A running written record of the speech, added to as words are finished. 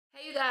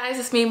Hey guys,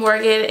 it's me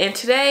Morgan, and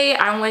today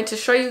I'm going to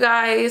show you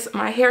guys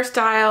my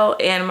hairstyle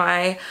and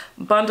my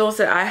bundles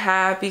that I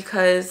have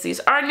because these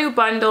are new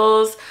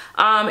bundles.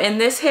 And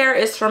this hair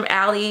is from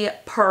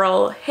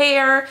Alipearl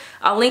hair.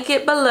 I'll link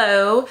it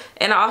below,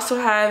 and I also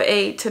have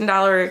a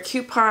 $10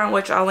 coupon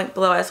which I'll link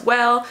below as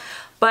well.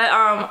 But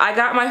I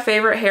got my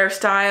favorite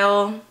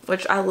hairstyle,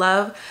 which I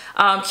love.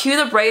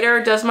 Q the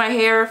Braider does my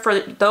hair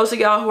for those of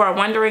y'all who are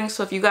wondering.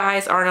 So if you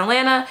guys are in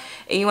Atlanta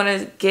and you want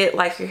to get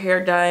like your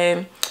hair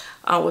done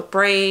with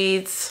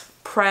braids,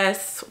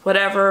 press,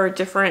 whatever,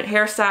 different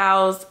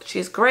hairstyles,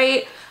 she's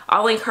great.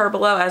 I'll link her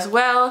below as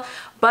well.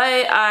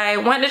 But I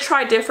wanted to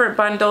try different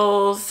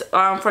bundles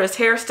for this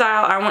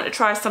hairstyle. I wanted to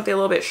try something a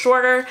little bit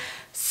shorter.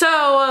 So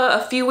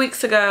a few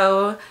weeks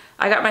ago,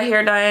 I got my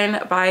hair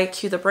done by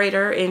Q the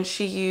Braider, and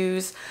she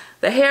used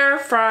the hair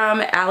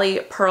from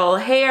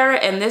Alipearl hair,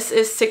 and this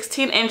is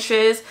 16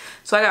 inches.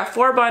 So I got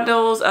 4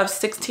 bundles of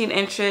 16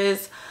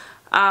 inches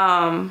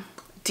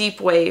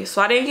deep wave.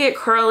 So I didn't get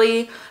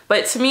curly,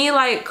 but to me,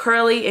 like,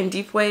 curly and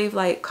deep wave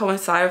like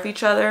coincide with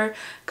each other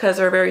because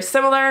they're very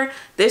similar.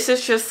 This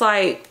is just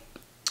like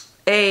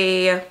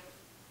a,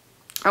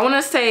 I want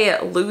to say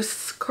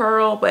loose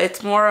curl, but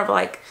it's more of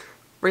like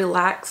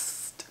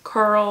relaxed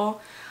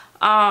curl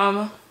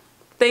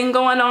thing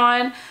going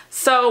on.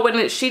 So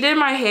when she did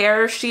my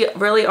hair, she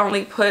really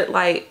only put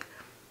like,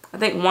 I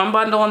think 1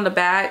 bundle in the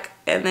back,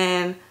 and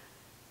then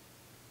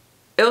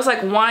it was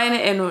like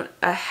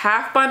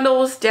 1.5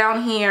 bundles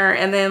down here,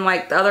 and then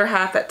like the other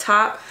half at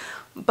top.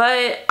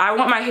 But I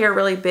want my hair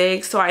really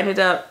big, so I ended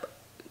up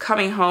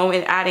coming home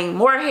and adding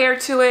more hair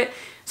to it.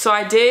 So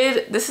I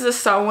did, this is a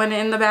sew-in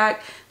in the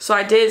back, so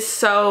I did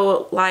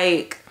sew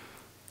like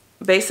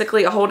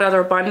basically a whole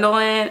nother bundle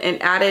in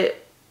and added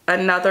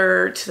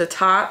another to the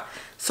top.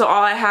 So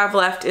all I have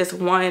left is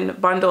 1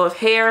 bundle of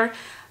hair.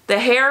 The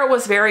hair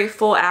was very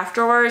full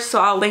afterwards,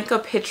 so I'll link a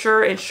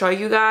picture and show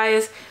you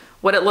guys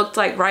what it looked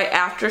like right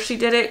after she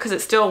did it, because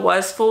it still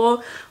was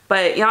full.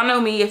 But y'all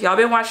know me, if y'all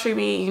been watching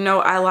me, you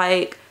know I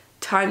like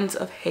tons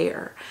of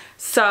hair.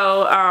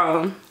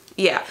 So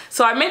yeah,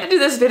 so I meant to do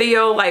this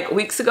video like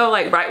weeks ago,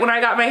 like right when I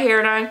got my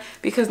hair done,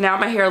 because now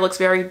my hair looks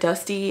very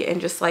dusty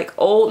and just like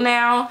old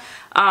now.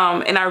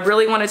 And I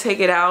really want to take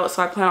it out,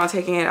 so I plan on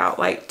taking it out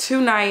like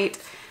tonight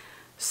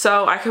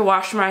so I can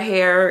wash my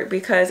hair,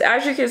 because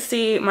as you can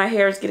see, my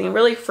hair is getting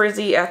really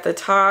frizzy at the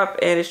top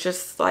and it's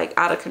just like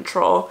out of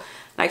control.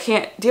 I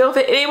can't deal with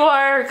it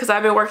anymore because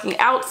I've been working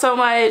out so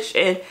much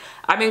and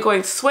I've been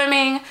going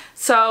swimming.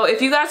 So if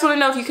you guys want to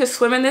know if you can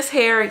swim in this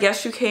hair,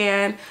 yes you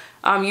can.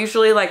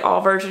 Usually like all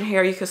virgin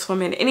hair you can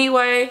swim in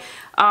anyway.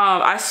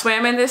 I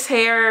swam in this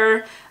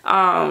hair.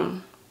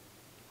 I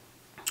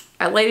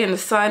laid in the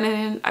sun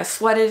in it. I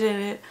sweated in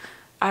it.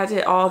 I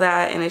did all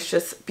that, and it's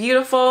just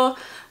beautiful.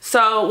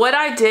 So what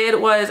I did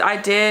was I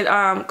did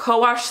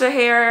co-wash the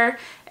hair,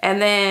 and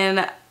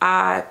then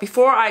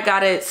before I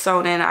got it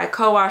sewn in, I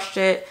co-washed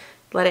it,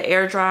 let it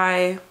air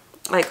dry,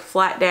 like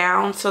flat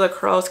down so the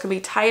curls can be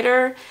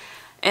tighter.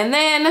 And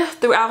then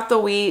throughout the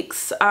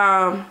weeks,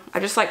 I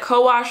just like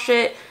co-wash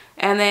it,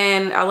 and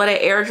then I let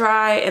it air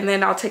dry, and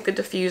then I'll take the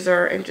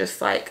diffuser and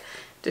just like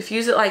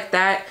diffuse it like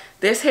that.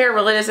 This hair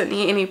really doesn't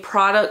need any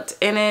product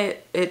in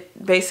it.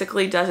 It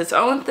basically does its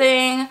own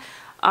thing.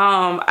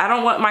 I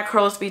don't want my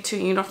curls to be too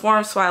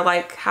uniform, so I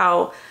like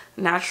how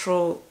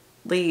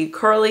naturally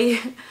curly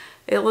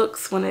it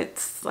looks when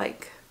it's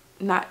like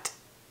not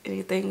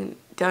anything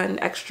done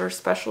extra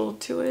special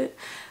to it.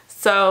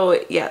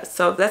 So yeah,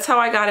 so that's how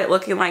I got it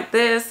looking like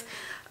this.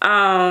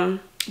 But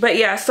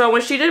yeah, so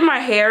when she did my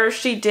hair,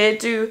 she did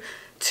do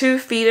 2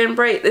 feed-in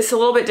braids. It's a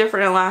little bit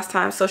different than last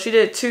time. So she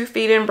did 2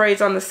 feed-in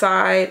braids on the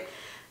side,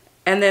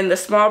 and then the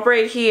small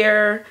braid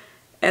here,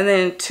 and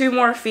then 2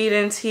 more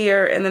feed-ins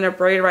here, and then a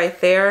braid right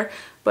there.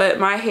 But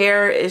my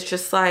hair is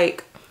just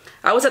like,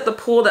 I was at the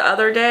pool the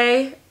other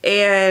day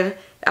and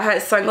I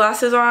had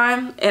sunglasses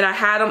on and I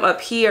had them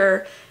up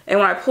here, and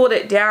when I pulled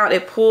it down,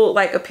 it pulled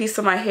like a piece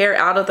of my hair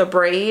out of the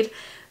braid.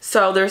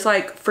 So there's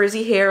like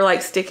frizzy hair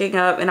like sticking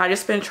up, and I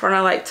just been trying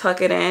to like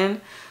tuck it in.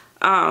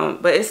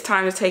 But it's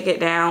time to take it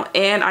down,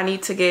 and I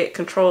need to get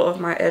control of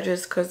my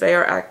edges because they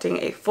are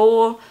acting a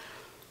fool.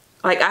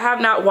 Like, I have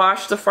not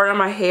washed the front of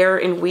my hair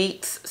in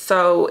weeks,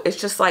 so it's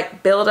just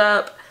like build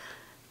up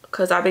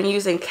because I've been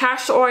using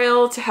castor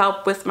oil to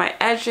help with my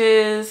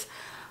edges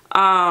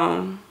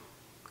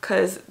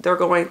because they're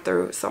going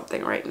through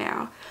something right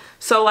now.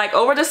 So like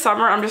over the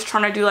summer, I'm just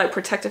trying to do like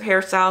protective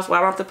hairstyles where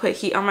I don't have to put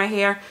heat on my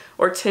hair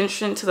or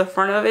tension to the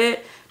front of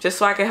it, just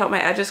so I can help my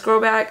edges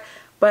grow back.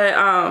 But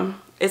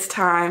it's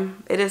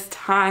time. It is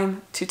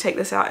time to take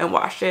this out and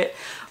wash it.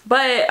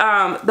 But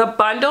the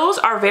bundles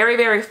are very,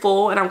 very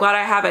full, and I'm glad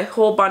I have a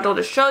whole bundle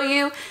to show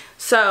you.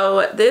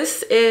 So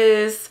this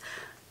is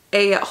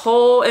a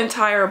whole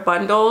entire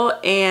bundle,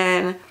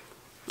 and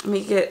let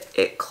me get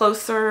it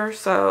closer.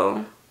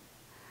 So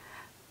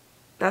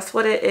that's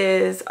what it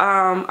is.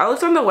 I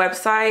looked on the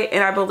website,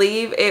 and I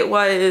believe it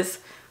was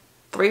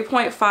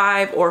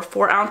 3.5 or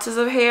 4 ounces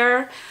of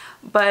hair,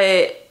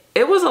 but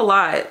it was a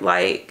lot.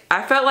 Like,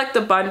 I felt like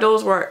the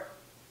bundles were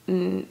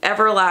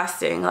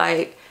everlasting.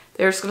 Like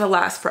they're just gonna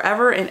last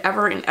forever and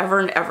ever and ever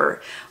and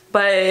ever.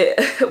 But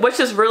which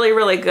is really,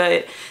 really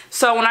good.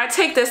 So when I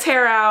take this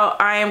hair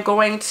out, I am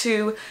going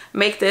to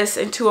make this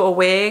into a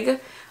wig,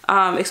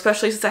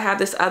 especially since I have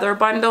this other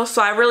bundle.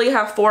 So I really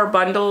have 4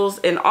 bundles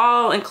in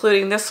all,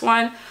 including this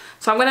one.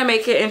 So I'm gonna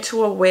make it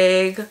into a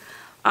wig.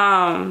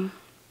 I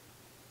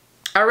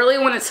really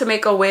wanted to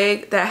make a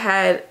wig that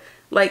had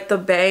like the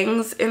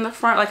bangs in the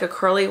front, like a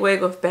curly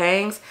wig with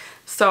bangs.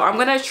 So I'm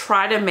gonna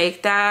try to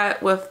make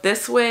that with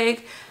this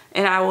wig,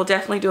 and I will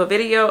definitely do a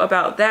video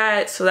about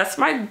that. So that's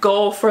my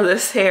goal for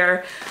this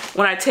hair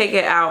when I take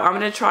it out. I'm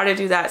gonna try to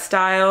do that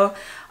style.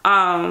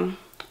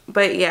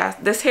 But yeah,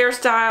 this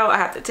hairstyle I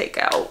have to take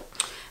out,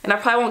 and I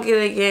probably won't get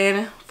it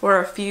again for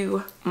a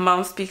few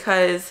months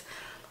because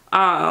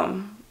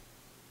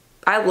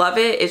I love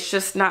it. It's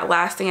just not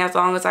lasting as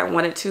long as I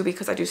want it to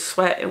because I do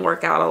sweat and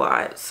work out a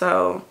lot.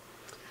 So,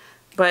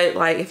 but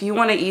like if you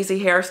want an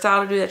easy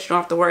hairstyle to do that you don't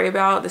have to worry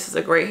about, this is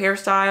a great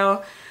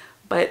hairstyle.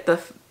 But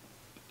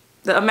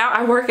the amount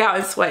I work out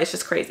and sweat is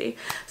just crazy.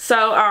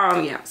 So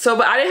yeah, so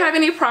but I didn't have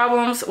any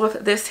problems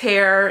with this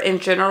hair in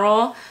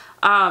general.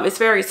 It's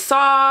very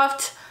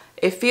soft,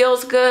 it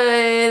feels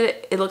good,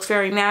 it looks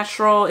very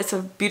natural. It's a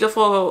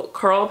beautiful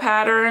curl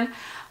pattern.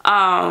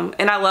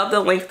 And I love the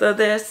length of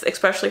this,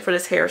 especially for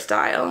this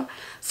hairstyle.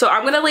 So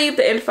I'm gonna leave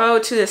the info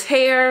to this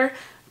hair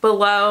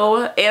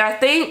below, and I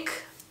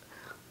think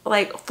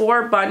like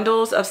 4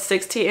 bundles of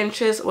 60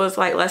 inches was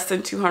like less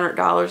than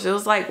 $200. It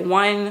was like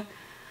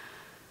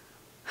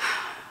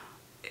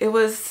it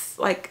was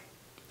like,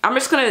 I'm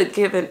just gonna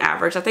give an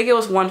average. I think it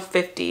was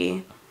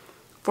 $150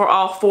 for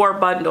all 4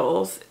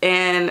 bundles.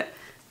 And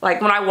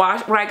like when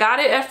I got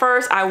it at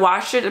first, I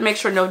washed it to make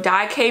sure no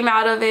dye came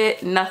out of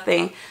it,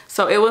 nothing.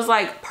 So it was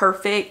like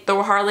perfect. There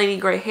were hardly any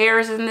gray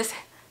hairs in this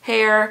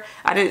hair.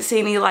 I didn't see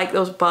any like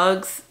those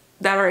bugs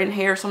that are in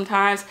hair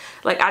sometimes.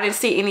 Like I didn't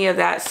see any of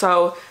that.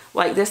 So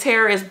like this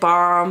hair is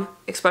bomb,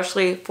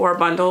 especially 4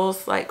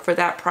 bundles. Like for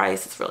that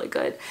price, it's really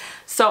good.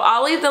 So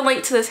I'll leave the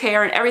link to this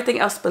hair and everything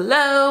else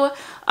below.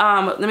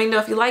 Let me know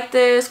if you like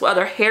this, what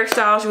other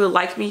hairstyles you would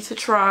like me to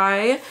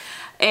try.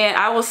 And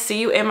I will see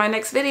you in my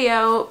next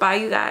video. Bye,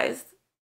 you guys.